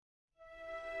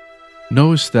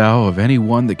Knowest thou of any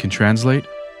one that can translate?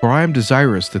 For I am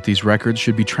desirous that these records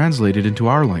should be translated into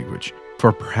our language,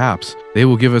 for perhaps they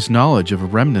will give us knowledge of a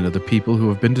remnant of the people who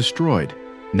have been destroyed.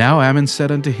 Now Ammon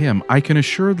said unto him, I can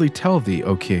assuredly tell thee,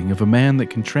 O king, of a man that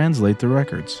can translate the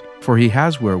records, for he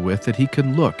has wherewith that he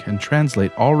can look and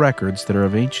translate all records that are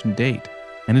of ancient date,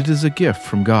 and it is a gift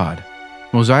from God.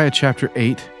 Mosiah chapter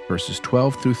 8, verses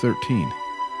 12 through 13.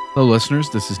 Hello listeners,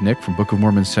 this is Nick from Book of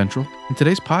Mormon Central, and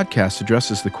today's podcast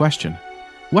addresses the question,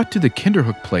 what do the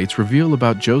Kinderhook plates reveal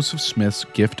about Joseph Smith's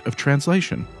gift of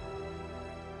translation?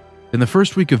 In the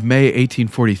first week of May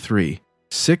 1843,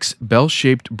 6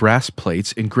 bell-shaped brass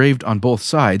plates engraved on both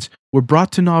sides were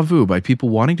brought to Nauvoo by people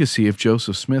wanting to see if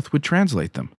Joseph Smith would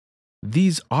translate them.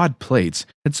 These odd plates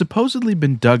had supposedly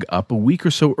been dug up a week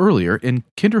or so earlier in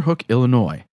Kinderhook,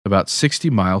 Illinois, about 60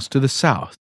 miles to the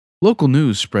south. Local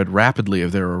news spread rapidly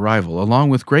of their arrival, along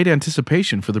with great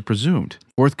anticipation for the presumed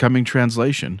forthcoming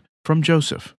translation from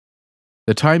Joseph.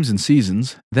 The Times and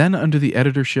Seasons, then under the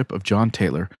editorship of John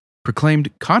Taylor,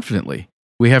 proclaimed confidently,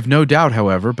 "We have no doubt,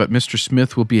 however, but Mr.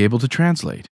 Smith will be able to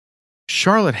translate."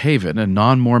 Charlotte Haven, a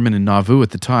non-Mormon in Nauvoo at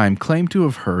the time, claimed to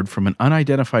have heard from an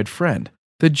unidentified friend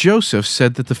that Joseph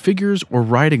said that the figures or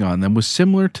writing on them was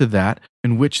similar to that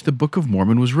in which the Book of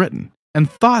Mormon was written, and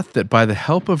thought that by the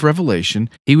help of revelation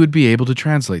he would be able to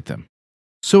translate them.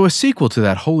 So a sequel to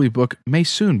that holy book may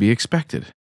soon be expected.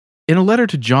 In a letter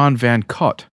to John Van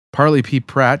Cott, Parley P.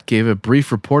 Pratt gave a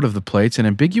brief report of the plates and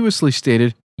ambiguously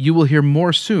stated, "You will hear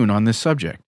more soon on this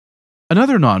subject."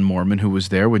 Another non-Mormon who was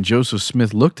there when Joseph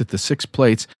Smith looked at the 6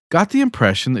 plates got the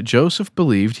impression that Joseph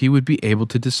believed he would be able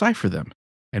to decipher them,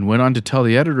 and went on to tell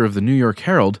the editor of the New York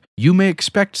Herald, "You may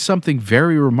expect something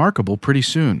very remarkable pretty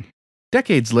soon."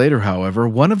 Decades later, however,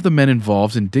 one of the men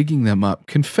involved in digging them up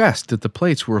confessed that the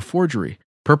plates were a forgery,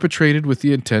 perpetrated with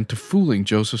the intent of fooling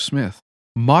Joseph Smith.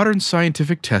 Modern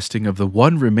scientific testing of the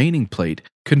one remaining plate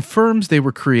confirms they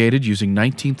were created using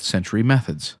 19th century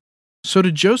methods. So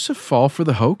did Joseph fall for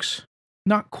the hoax?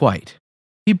 Not quite.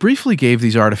 He briefly gave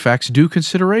these artifacts due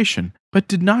consideration, but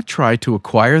did not try to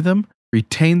acquire them,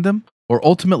 retain them, or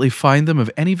ultimately find them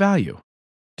of any value.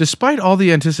 Despite all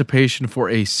the anticipation for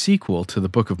a sequel to the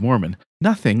Book of Mormon,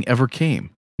 nothing ever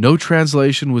came. No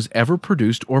translation was ever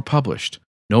produced or published.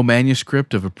 No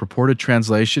manuscript of a purported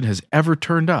translation has ever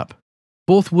turned up.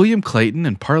 Both William Clayton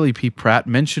and Parley P. Pratt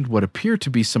mentioned what appear to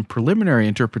be some preliminary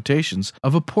interpretations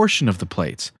of a portion of the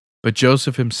plates, but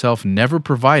Joseph himself never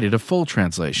provided a full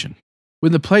translation.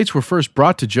 When the plates were first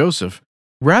brought to Joseph,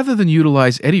 rather than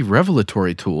utilize any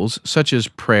revelatory tools such as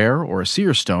prayer or a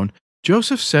seer stone,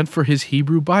 Joseph sent for his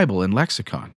Hebrew Bible and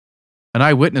lexicon. An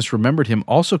eyewitness remembered him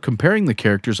also comparing the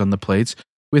characters on the plates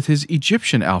with his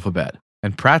Egyptian alphabet,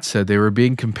 and Pratt said they were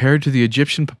being compared to the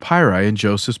Egyptian papyri in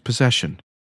Joseph's possession.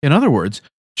 In other words,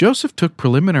 Joseph took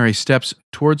preliminary steps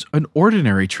towards an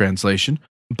ordinary translation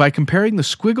by comparing the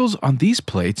squiggles on these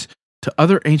plates to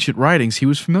other ancient writings he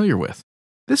was familiar with.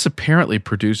 This apparently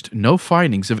produced no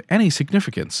findings of any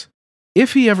significance.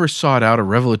 If he ever sought out a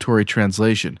revelatory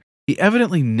translation, he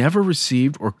evidently never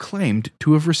received or claimed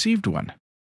to have received one.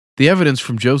 The evidence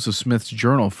from Joseph Smith's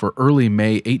journal for early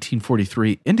May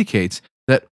 1843 indicates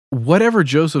that whatever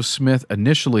Joseph Smith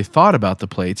initially thought about the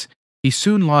plates, he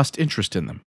soon lost interest in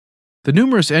them. The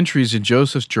numerous entries in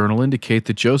Joseph's journal indicate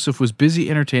that Joseph was busy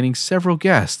entertaining several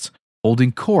guests,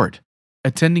 holding court,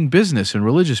 attending business and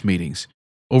religious meetings,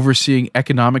 overseeing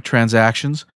economic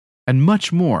transactions, and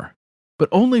much more. But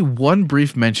only one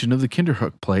brief mention of the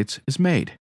Kinderhook plates is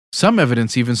made. Some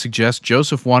evidence even suggests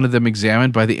Joseph wanted them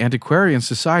examined by the Antiquarian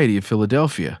Society of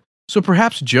Philadelphia, so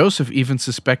perhaps Joseph even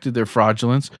suspected their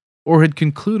fraudulence or had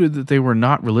concluded that they were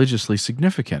not religiously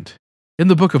significant. In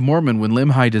the Book of Mormon, when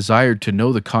Limhi desired to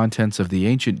know the contents of the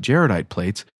ancient Jaredite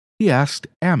plates, he asked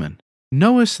Ammon,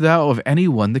 "Knowest thou of any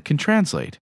one that can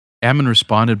translate?" Ammon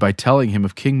responded by telling him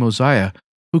of King Mosiah,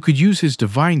 who could use his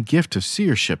divine gift of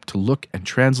seership to look and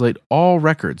translate all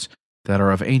records that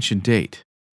are of ancient date.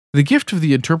 The gift of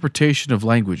the interpretation of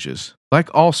languages, like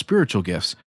all spiritual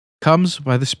gifts, comes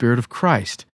by the Spirit of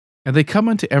Christ, and they come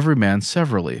unto every man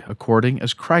severally, according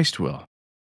as Christ will.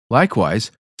 Likewise,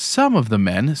 some of the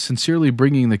men, sincerely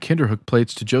bringing the Kinderhook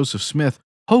plates to Joseph Smith,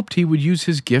 hoped he would use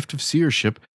his gift of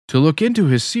seership to look into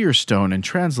his seer stone and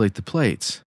translate the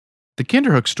plates. The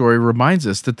Kinderhook story reminds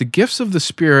us that the gifts of the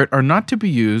Spirit are not to be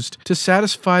used to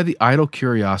satisfy the idle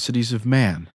curiosities of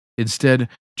man. Instead,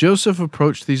 Joseph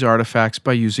approached these artifacts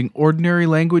by using ordinary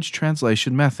language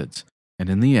translation methods, and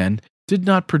in the end, did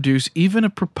not produce even a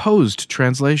proposed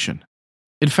translation.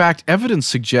 In fact, evidence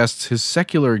suggests his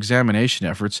secular examination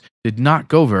efforts did not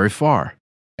go very far.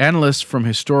 Analysts from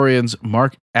historians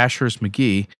Mark Ashurst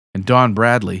McGee and Don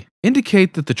Bradley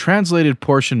indicate that the translated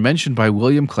portion mentioned by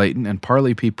William Clayton and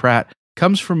Parley P. Pratt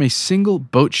comes from a single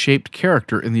boat-shaped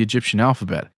character in the Egyptian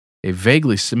alphabet. A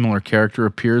vaguely similar character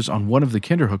appears on one of the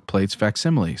Kinderhook plates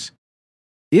facsimiles.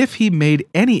 If he made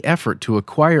any effort to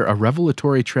acquire a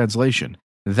revelatory translation,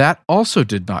 that also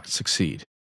did not succeed.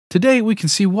 Today we can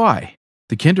see why.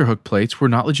 The Kinderhook plates were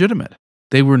not legitimate.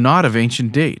 They were not of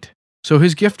ancient date, so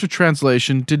his gift of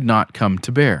translation did not come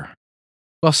to bear.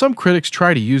 While some critics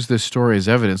try to use this story as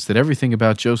evidence that everything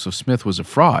about Joseph Smith was a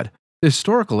fraud, the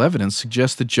historical evidence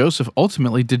suggests that Joseph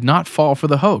ultimately did not fall for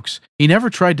the hoax. He never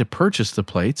tried to purchase the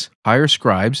plates, hire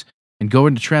scribes, and go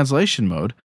into translation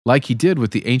mode like he did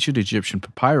with the ancient Egyptian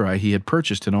papyri he had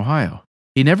purchased in Ohio.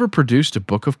 He never produced a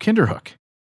book of Kinderhook.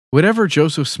 Whatever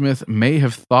Joseph Smith may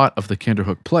have thought of the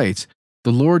Kinderhook plates,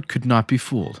 the Lord could not be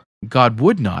fooled. God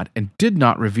would not and did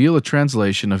not reveal a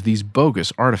translation of these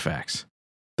bogus artifacts.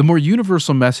 The more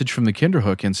universal message from the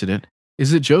Kinderhook incident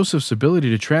is that Joseph's ability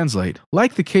to translate,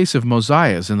 like the case of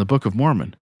Mosiah's in the Book of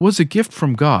Mormon, was a gift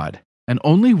from God and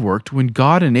only worked when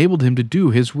God enabled him to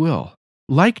do his will.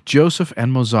 Like Joseph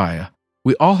and Mosiah,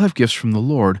 we all have gifts from the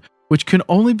Lord which can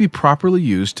only be properly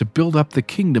used to build up the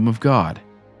kingdom of God.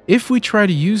 If we try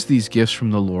to use these gifts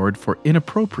from the Lord for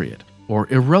inappropriate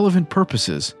or irrelevant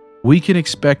purposes, we can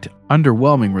expect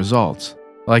underwhelming results,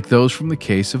 like those from the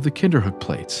case of the Kinderhook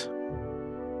plates.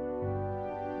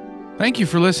 Thank you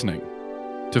for listening.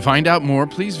 To find out more,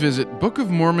 please visit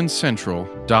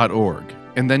bookofmormoncentral.org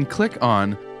and then click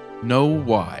on Know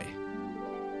Why.